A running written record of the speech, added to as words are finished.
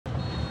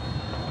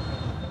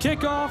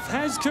Kickoff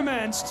has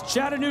commenced.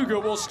 Chattanooga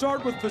will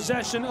start with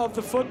possession of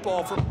the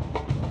football.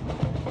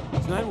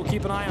 Tonight we'll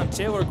keep an eye on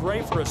Taylor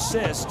Gray for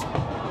assist.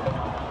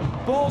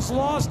 Ball's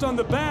lost on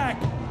the back.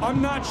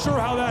 I'm not sure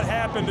how that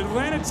happened.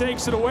 Atlanta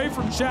takes it away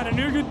from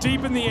Chattanooga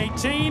deep in the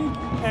 18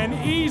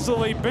 and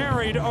easily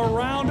buried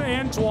around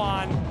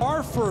Antoine.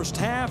 Our first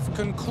half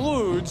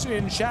concludes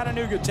in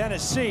Chattanooga,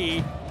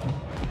 Tennessee,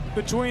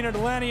 between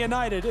Atlanta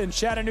United and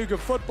Chattanooga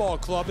Football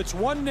Club. It's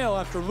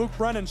 1-0 after Luke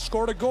Brennan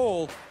scored a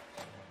goal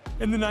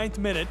in the 9th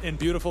minute in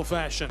beautiful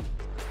fashion.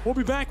 We'll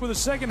be back with the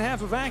second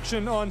half of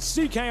action on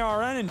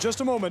CKRN in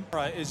just a moment.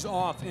 Is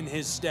off in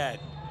his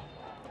stead.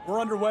 We're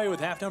underway with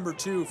half number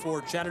 2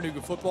 for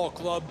Chattanooga Football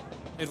Club,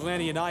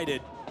 Atlanta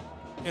United.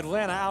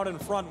 Atlanta out in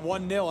front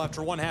 1-0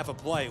 after one half of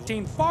play.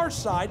 Team far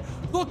side,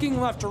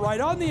 looking left to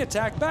right on the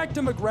attack, back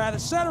to McGrath,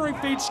 centering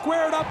feed,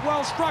 squared up,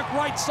 well struck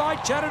right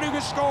side, Chattanooga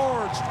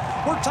scores.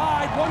 We're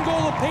tied, 1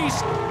 goal apiece.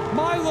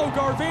 Milo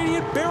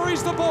Garvanian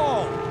buries the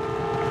ball.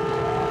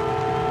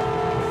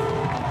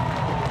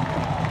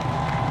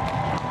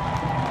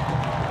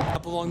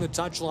 Along the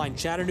touchline,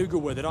 Chattanooga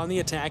with it on the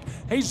attack.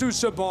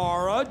 Jesus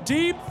Ibarra,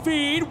 deep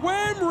feed,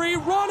 Whamry,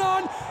 run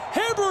on,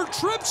 Hibbert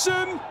trips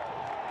him.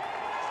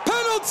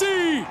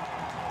 Penalty!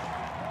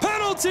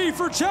 Penalty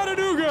for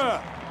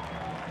Chattanooga!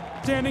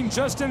 Standing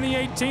just in the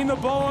 18, the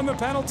ball on the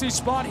penalty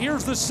spot.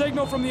 Here's the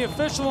signal from the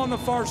official on the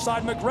far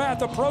side.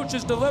 McGrath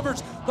approaches,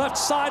 delivers, left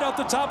side off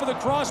the top of the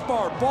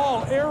crossbar.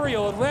 Ball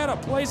aerial, Atlanta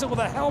plays it with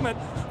a helmet.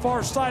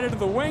 Far side into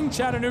the wing,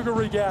 Chattanooga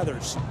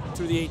regathers.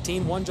 Through the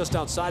 18, one just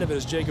outside of it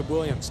is Jacob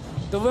Williams.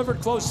 Delivered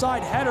close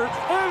side, header,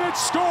 and it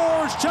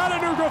scores!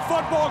 Chattanooga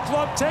Football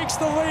Club takes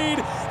the lead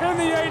in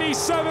the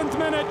 87th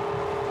minute.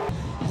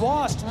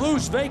 Lost,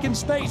 loose, vacant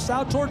space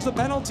out towards the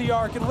penalty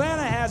arc.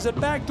 Atlanta has it,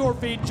 backdoor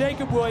feed,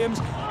 Jacob Williams.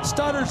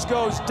 Stutters,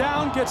 goes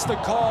down, gets the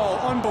call.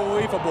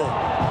 Unbelievable.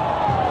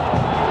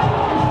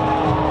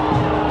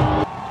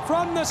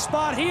 From the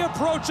spot, he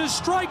approaches,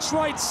 strikes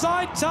right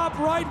side, top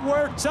right,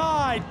 we're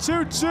tied.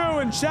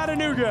 2-2 in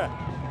Chattanooga.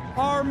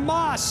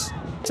 Armas,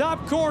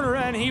 top corner,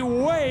 and he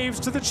waves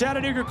to the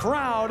Chattanooga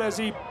crowd as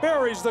he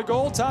buries the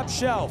goal top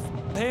shelf.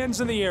 Hands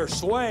in the air,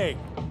 swaying.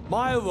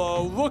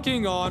 Milo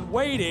looking on,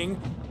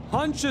 waiting.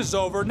 Hunches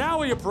over,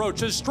 now he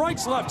approaches,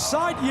 strikes left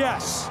side,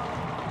 yes.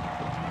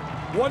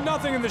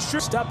 1-0 in the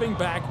shoot. Stepping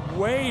back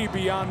way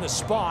beyond the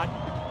spot,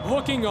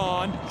 looking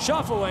on,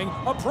 shuffling,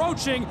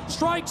 approaching,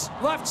 strikes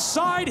left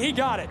side, he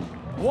got it.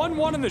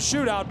 1-1 in the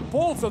shootout,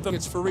 both of them.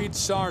 It's Fareed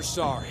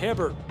Sarsar,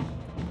 Hibbert,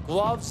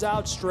 gloves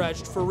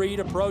outstretched, Fareed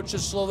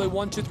approaches slowly,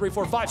 1, 2, 3,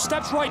 4, 5,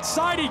 steps right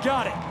side, he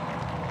got it.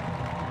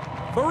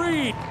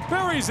 Fareed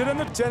buries it in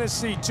the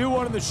Tennessee,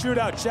 2-1 in the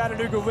shootout,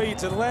 Chattanooga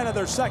leads. Atlanta,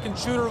 their second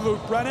shooter,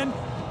 Luke Brennan.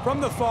 From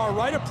the far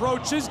right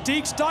approaches,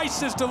 Deeks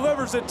Dices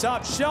delivers it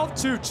top shelf,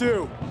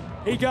 2-2.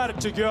 He got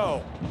it to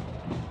go.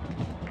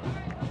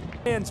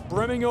 Hands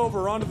brimming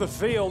over onto the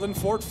field in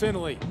Fort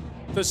Finley.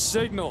 The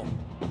signal,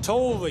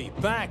 Tolley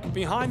back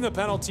behind the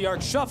penalty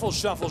arc,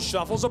 shuffles,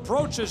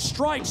 approaches,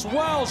 strikes,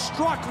 well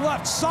struck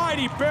left side,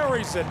 he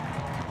buries it.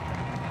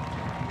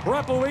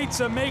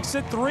 Repelitza makes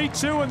it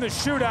 3-2 in the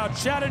shootout.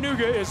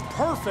 Chattanooga is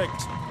perfect.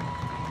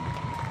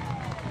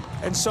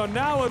 And so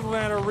now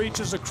Atlanta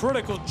reaches a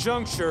critical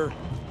juncture.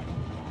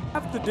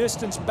 Half the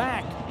distance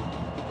back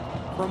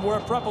from where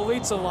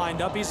Repelitza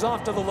lined up. He's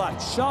off to the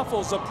left,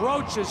 shuffles,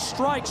 approaches,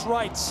 strikes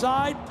right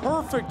side,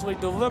 perfectly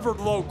delivered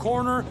low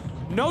corner.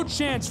 No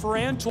chance for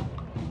Antoine.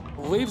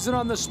 Leaves it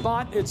on the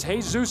spot, it's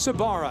Jesus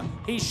Ibarra.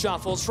 He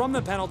shuffles from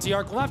the penalty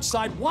arc, left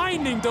side,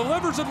 winding,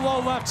 delivers it low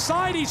left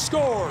side, he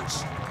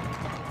scores.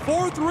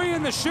 4-3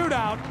 in the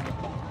shootout.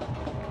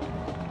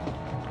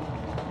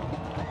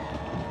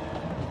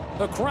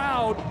 The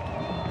crowd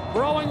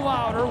growing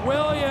louder.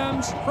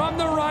 Williams from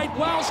the right,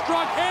 well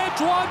struck.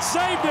 Antoine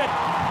saved it.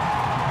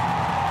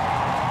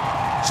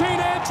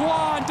 Gene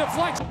Antoine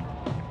deflects.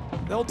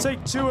 They'll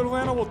take 2,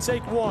 Atlanta will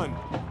take 1.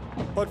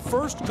 But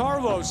first,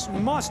 Carlos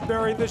must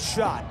bury this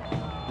shot.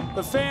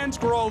 The fans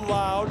grow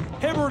loud.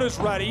 Hibbert is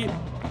ready.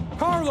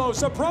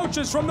 Carlos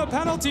approaches from the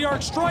penalty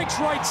arc, strikes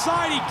right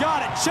side, he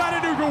got it.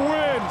 Chattanooga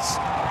wins.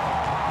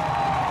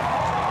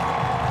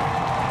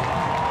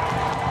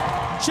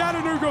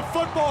 Chattanooga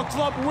Football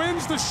Club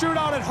wins the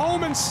shootout at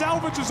home and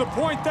salvages a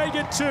point. They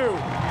get 2.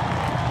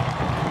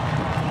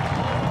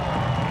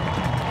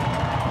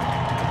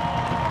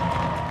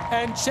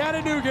 And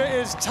Chattanooga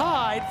is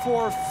tied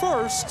for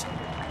first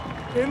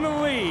in the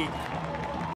league.